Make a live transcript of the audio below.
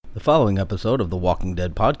The following episode of the Walking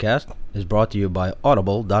Dead podcast is brought to you by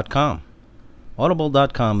Audible.com.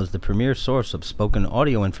 Audible.com is the premier source of spoken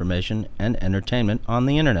audio information and entertainment on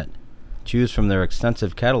the internet. Choose from their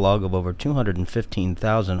extensive catalog of over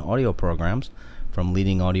 215,000 audio programs from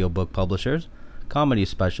leading audiobook publishers, comedy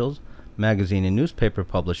specials, magazine and newspaper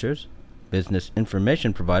publishers, business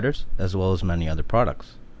information providers, as well as many other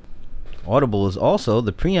products. Audible is also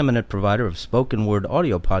the preeminent provider of spoken word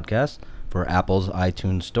audio podcasts for Apple's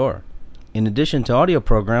iTunes Store. In addition to audio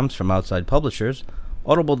programs from outside publishers,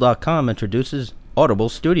 Audible.com introduces Audible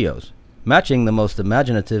Studios, matching the most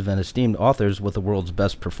imaginative and esteemed authors with the world's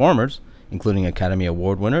best performers, including Academy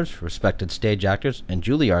Award winners, respected stage actors, and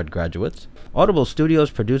Juilliard graduates. Audible Studios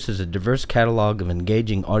produces a diverse catalog of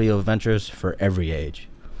engaging audio adventures for every age.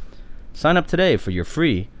 Sign up today for your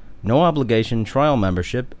free, no-obligation trial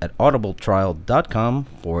membership at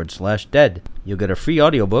audibletrial.com/dead. You'll get a free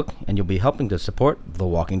audiobook, and you'll be helping to support The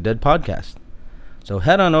Walking Dead podcast. So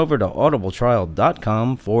head on over to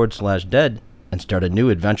audibletrial.com/dead and start a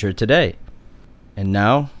new adventure today. And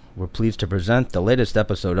now, we're pleased to present the latest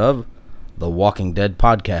episode of The Walking Dead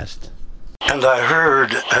podcast. And I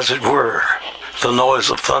heard, as it were, the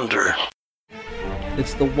noise of thunder.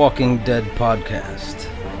 It's The Walking Dead podcast.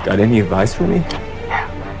 Got any advice for me? Yeah,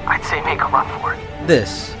 I'd say make a run for it.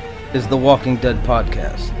 This is The Walking Dead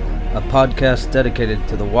podcast, a podcast dedicated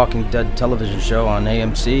to The Walking Dead television show on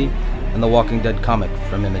AMC and The Walking Dead comic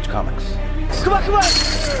from Image Comics. Come on!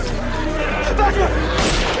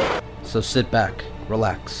 So sit back,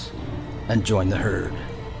 relax, and join the herd.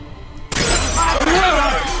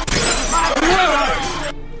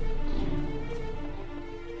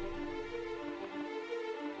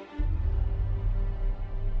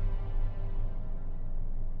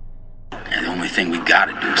 And the only thing we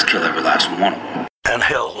gotta do is kill every last one of them. And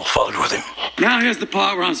hell followed with him. Now here's the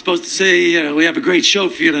part where I'm supposed to say, we have a great show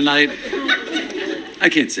for you tonight. I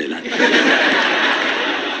can't say that.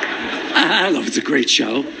 I love it's a great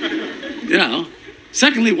show. You know.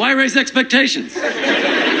 Secondly, why raise expectations?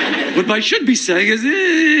 What I should be saying is,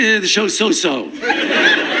 the show's so-so. And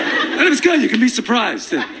if it's good, you can be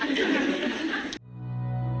surprised.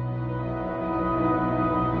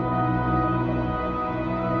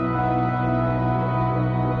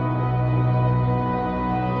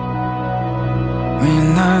 When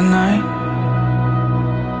the night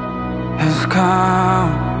has come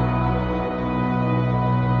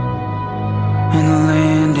and the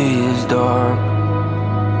land is dark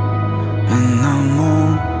and the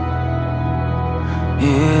moon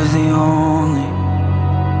is the only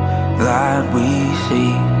light we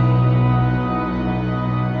see.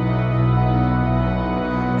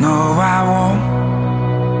 No, I won't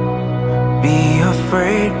be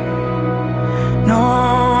afraid. No, I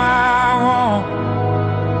won't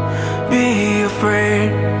be afraid,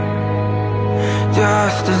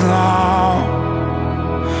 just as long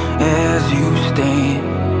as you stand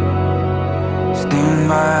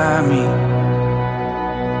by me.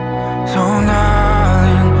 So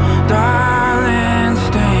darling,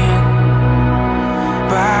 stand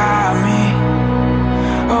by me.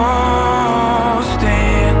 Oh,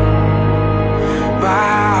 stand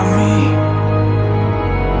by me.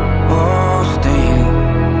 Oh, stand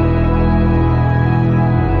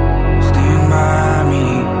by me.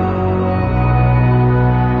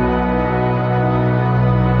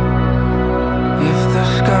 If the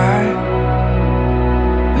sky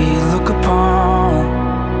we look upon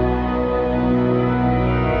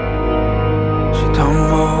should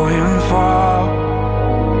tumble and fall,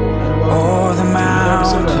 or the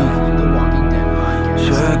mountain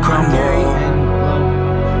should crumble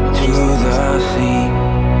to the sea,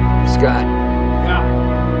 Scott,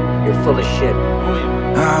 you're full of shit. I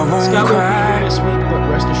won't Scott cry. won't be here this week, but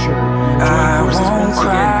rest assured, I we'll join forces won't once again to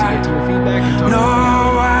cry. get to your feedback and talk No, about I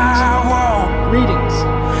won't Greetings.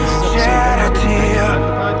 This is shed a episode 195 tear. of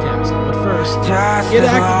the podcast. But first, Just get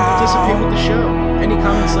as active and participate long with the show. Any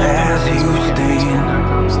comments left on our as you Facebook at stand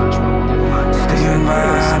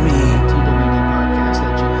facebook.com/walkingdeadpodcast. by me. TWDpodcast@gmail.com. So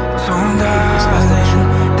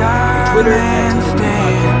Twitter at darling,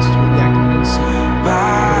 stand TWDpodcast with the activated C.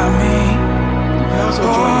 by me. You can also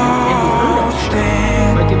join in the herd of the show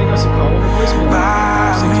stand by giving us a call or voicemail by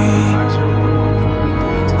at me.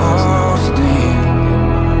 561-501-1483 to Oh, stand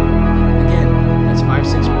Again, that's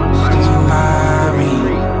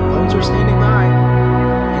 561-501-1483. Phones are standing by.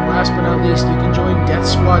 And last but not least, you can join Death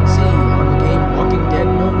Squad Z on the game Walking Dead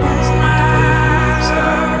No Man's Land to play with me,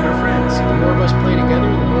 Scott, and our friends. The more of us play together,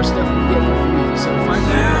 the more stuff we get for free. So find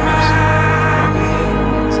your members.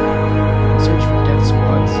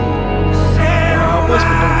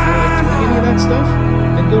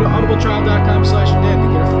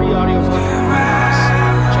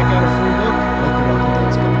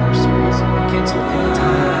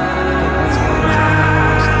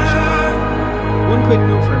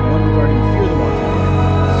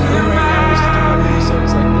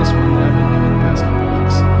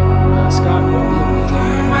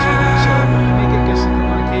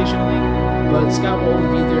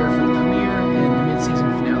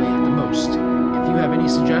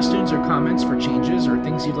 suggestions or comments for changes or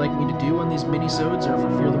things you'd like me to do on these minisodes or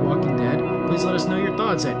for Fear the Walking Dead, please let us know your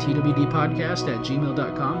thoughts at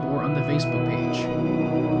twdpodcast@gmail.com or on the Facebook page.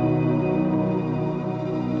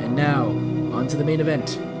 And now, on to the main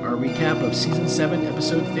event, our recap of Season 7,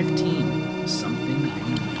 Episode 15, Something They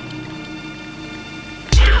Need.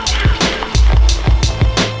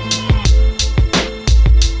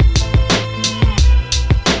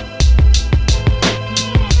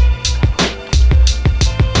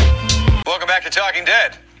 Welcome back to Talking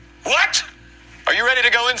Dead. What? Are you ready to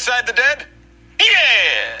go inside the dead?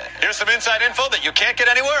 Yeah! Here's some inside info that you can't get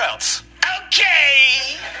anywhere else.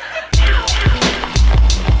 Okay!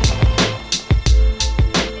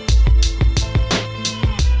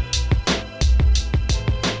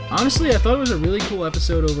 Honestly, I thought it was a really cool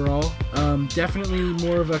episode overall. Definitely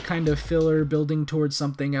more of a kind of filler building towards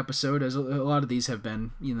something episode, as a lot of these have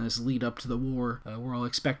been, this lead up to the war we're all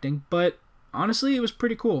expecting. But honestly, it was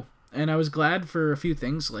pretty cool. And I was glad for a few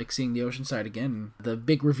things, like seeing the Oceanside again, the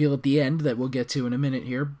big reveal at the end that we'll get to in a minute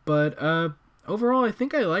here. But overall, I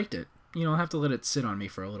think I liked it. I'll have to let it sit on me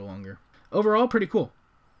for a little longer. Overall, pretty cool.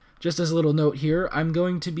 Just as a little note here, I'm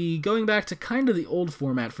going to be going back to kind of the old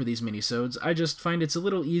format for these minisodes. I just find it's a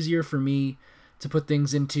little easier for me to put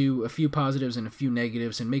things into a few positives and a few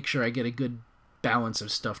negatives and make sure I get a good balance of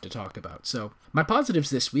stuff to talk about. So, my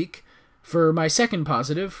positives this week. For my second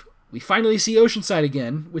positive, we finally see Oceanside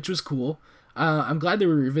again, which was cool. I'm glad they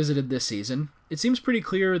were revisited this season. It seems pretty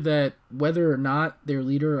clear that whether or not their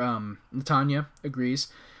leader, Natanya, agrees,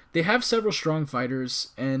 they have several strong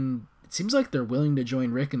fighters, and it seems like they're willing to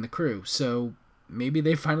join Rick and the crew, so maybe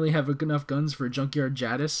they finally have enough guns for Junkyard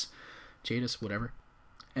Jadis, whatever,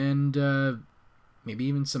 and maybe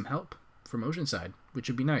even some help from Oceanside, which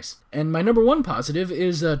would be nice. And my number one positive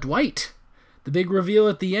is Dwight. The big reveal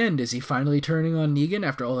at the end, is he finally turning on Negan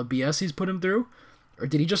after all the BS he's put him through? Or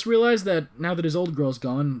did he just realize that now that his old girl's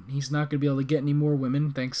gone, he's not going to be able to get any more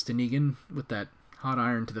women thanks to Negan with that hot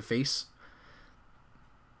iron to the face?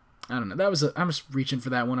 I don't know. I'm just reaching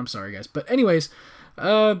for that one. I'm sorry, guys. But anyways,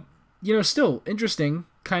 still interesting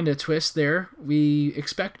kind of twist there. We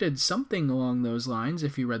expected something along those lines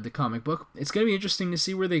if you read the comic book. It's going to be interesting to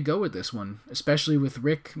see where they go with this one, especially with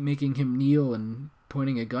Rick making him kneel and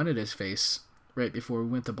pointing a gun at his face right before we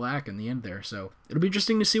went to black in the end there. So it'll be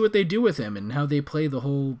interesting to see what they do with him and how they play the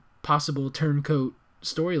whole possible turncoat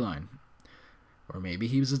storyline. Or maybe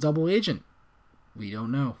he was a double agent. We don't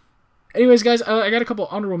know. Anyways, guys, I got a couple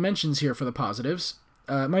honorable mentions here for the positives.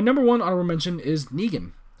 My number one honorable mention is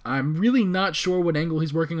Negan. I'm really not sure what angle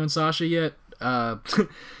he's working on Sasha yet.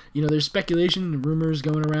 There's speculation and rumors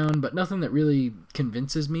going around, but nothing that really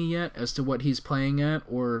convinces me yet as to what he's playing at,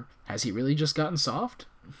 or has he really just gotten soft?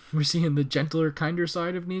 We're seeing the gentler, kinder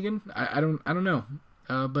side of Negan. I don't know.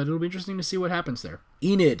 But it'll be interesting to see what happens there.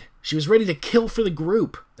 Enid. She was ready to kill for the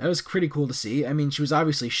group. That was pretty cool to see. I mean, she was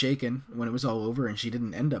obviously shaken when it was all over and she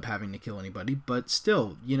didn't end up having to kill anybody. But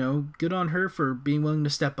still, good on her for being willing to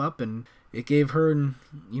step up. And it gave her and,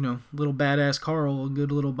 little badass Carl a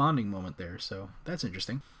good little bonding moment there. So that's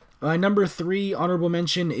interesting. My number 3 honorable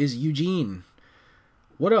mention is Eugene.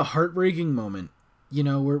 What a heartbreaking moment.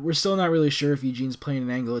 We're still not really sure if Eugene's playing an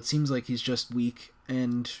angle. It seems like he's just weak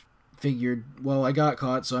and figured, well, I got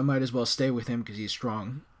caught, so I might as well stay with him because he's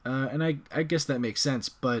strong. And I guess that makes sense,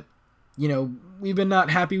 but, we've been not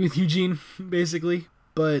happy with Eugene, basically.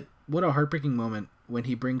 But what a heartbreaking moment when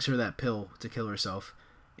he brings her that pill to kill herself.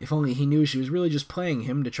 If only he knew she was really just playing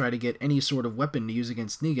him to try to get any sort of weapon to use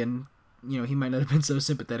against Negan, he might not have been so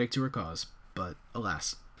sympathetic to her cause. But,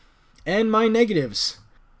 alas. And my negatives.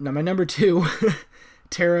 Now, my number 2,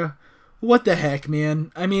 Tara. What the heck,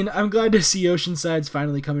 man? I mean, I'm glad to see Oceanside's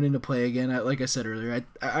finally coming into play again. Like I said earlier,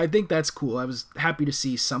 I think that's cool. I was happy to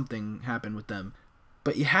see something happen with them.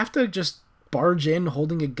 But you have to just barge in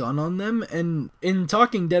holding a gun on them. And in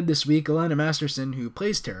Talking Dead this week, Alana Masterson, who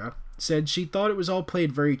plays Tara, said she thought it was all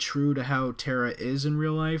played very true to how Tara is in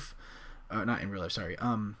real life. Not in real life, sorry.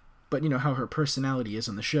 But how her personality is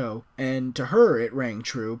on the show. And to her, it rang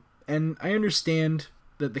true. And I understand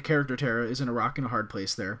that the character Tara is in a rock and a hard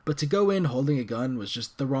place there, but to go in holding a gun was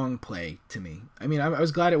just the wrong play to me. I mean, I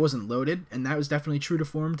was glad it wasn't loaded, and that was definitely true to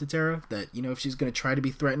form to Tara, that, if she's going to try to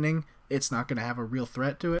be threatening, it's not going to have a real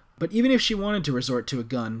threat to it. But even if she wanted to resort to a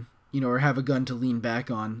gun, or have a gun to lean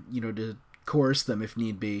back on, to coerce them if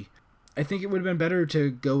need be, I think it would have been better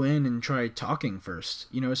to go in and try talking first,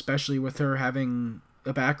 especially with her having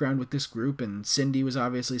a background with this group, and Cindy was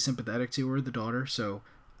obviously sympathetic to her, the daughter, so,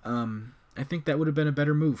 I think that would have been a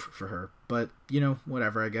better move for her. But,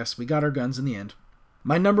 whatever, I guess. We got our guns in the end.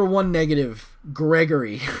 My number one negative,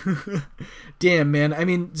 Gregory. Damn, man. I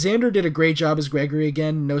mean, Xander did a great job as Gregory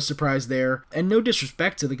again, no surprise there. And no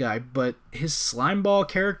disrespect to the guy, but his slimeball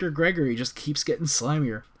character Gregory just keeps getting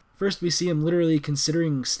slimier. First, we see him literally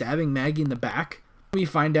considering stabbing Maggie in the back. We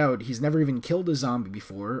find out he's never even killed a zombie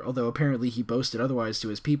before, although apparently he boasted otherwise to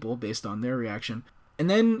his people based on their reaction. And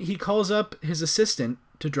then he calls up his assistant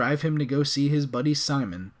to drive him to go see his buddy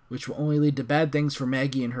Simon, which will only lead to bad things for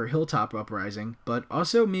Maggie and her hilltop uprising, but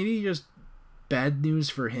also maybe just bad news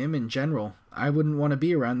for him in general. I wouldn't want to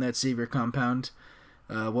be around that Savior compound,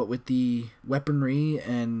 what with the weaponry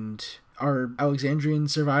and our Alexandrian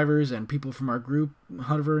survivors and people from our group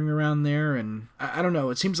hovering around there, and I don't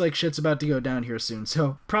know, it seems like shit's about to go down here soon,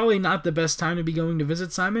 so probably not the best time to be going to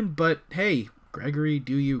visit Simon, but hey, Gregory,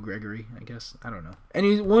 do you, Gregory, I guess, I don't know.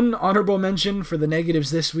 And one honorable mention for the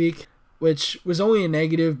negatives this week, which was only a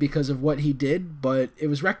negative because of what he did, but it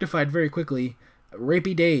was rectified very quickly.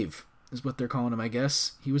 Rapey Dave is what they're calling him, I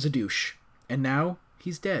guess. He was a douche. And now,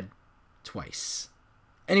 he's dead. Twice.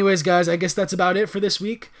 Anyways, guys, I guess that's about it for this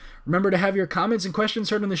week. Remember to have your comments and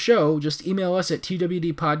questions heard on the show. Just email us at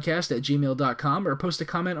twdpodcast@gmail.com or post a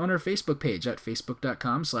comment on our Facebook page at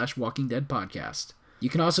facebook.com/WalkingDeadPodcast. You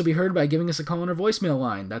can also be heard by giving us a call on our voicemail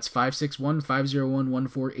line. That's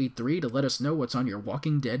 561-501-1483 to let us know what's on your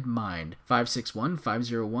Walking Dead mind.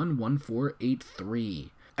 561-501-1483.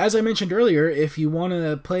 As I mentioned earlier, if you want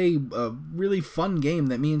to play a really fun game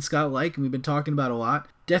that me and Scott like and we've been talking about a lot,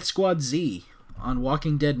 Death Squad Z on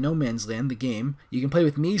Walking Dead No Man's Land, the game. You can play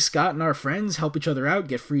with me, Scott, and our friends, help each other out,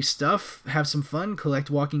 get free stuff, have some fun, collect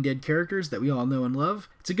Walking Dead characters that we all know and love.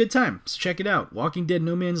 It's a good time, so check it out. Walking Dead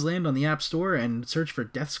No Man's Land on the App Store and search for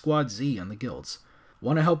Death Squad Z on the guilds.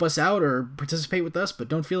 Want to help us out or participate with us but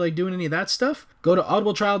don't feel like doing any of that stuff? Go to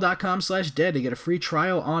audibletrial.com/dead to get a free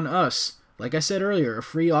trial on us. Like I said earlier, a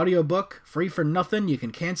free audiobook, free for nothing, you can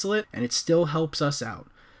cancel it, and it still helps us out.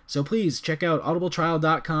 So please check out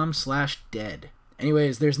audibletrial.com/dead.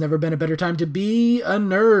 Anyways, there's never been a better time to be a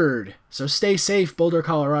nerd. So stay safe, Boulder,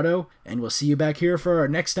 Colorado, and we'll see you back here for our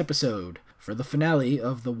next episode, for the finale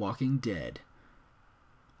of The Walking Dead.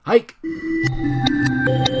 Hike! I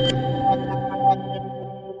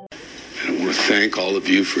want to thank all of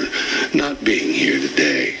you for not being here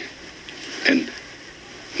today, and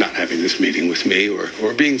not having this meeting with me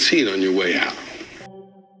or being seen on your way out.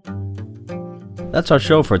 That's our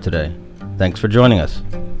show for today. Thanks for joining us.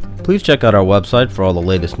 Please check out our website for all the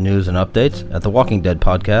latest news and updates at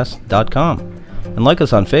thewalkingdeadpodcast.com. And like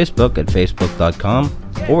us on Facebook at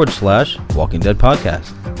facebook.com/Walking Dead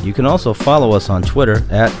Podcast. You can also follow us on Twitter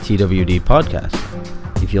at TWD Podcast.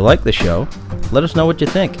 If you like the show, let us know what you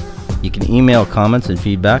think. You can email comments and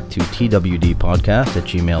feedback to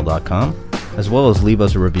twdpodcast@gmail.com, as well as leave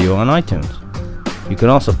us a review on iTunes. You can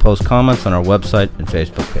also post comments on our website and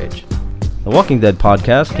Facebook page. The Walking Dead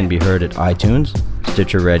Podcast can be heard at iTunes,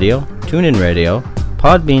 Stitcher Radio, TuneIn Radio,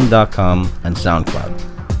 Podbean.com, and SoundCloud.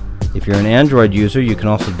 If you're an Android user, you can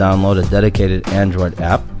also download a dedicated Android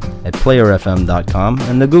app at PlayerFM.com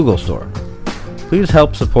and the Google Store. Please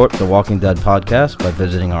help support The Walking Dead Podcast by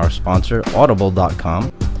visiting our sponsor,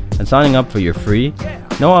 Audible.com, and signing up for your free,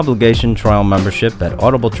 no-obligation trial membership at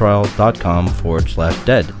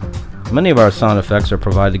audibletrial.com/dead. Many of our sound effects are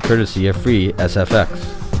provided courtesy of free SFX.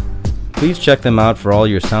 Please check them out for all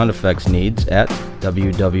your sound effects needs at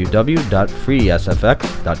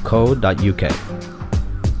www.freesfx.co.uk.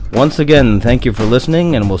 Once again, thank you for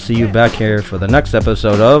listening, and we'll see you back here for the next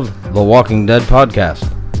episode of The Walking Dead Podcast.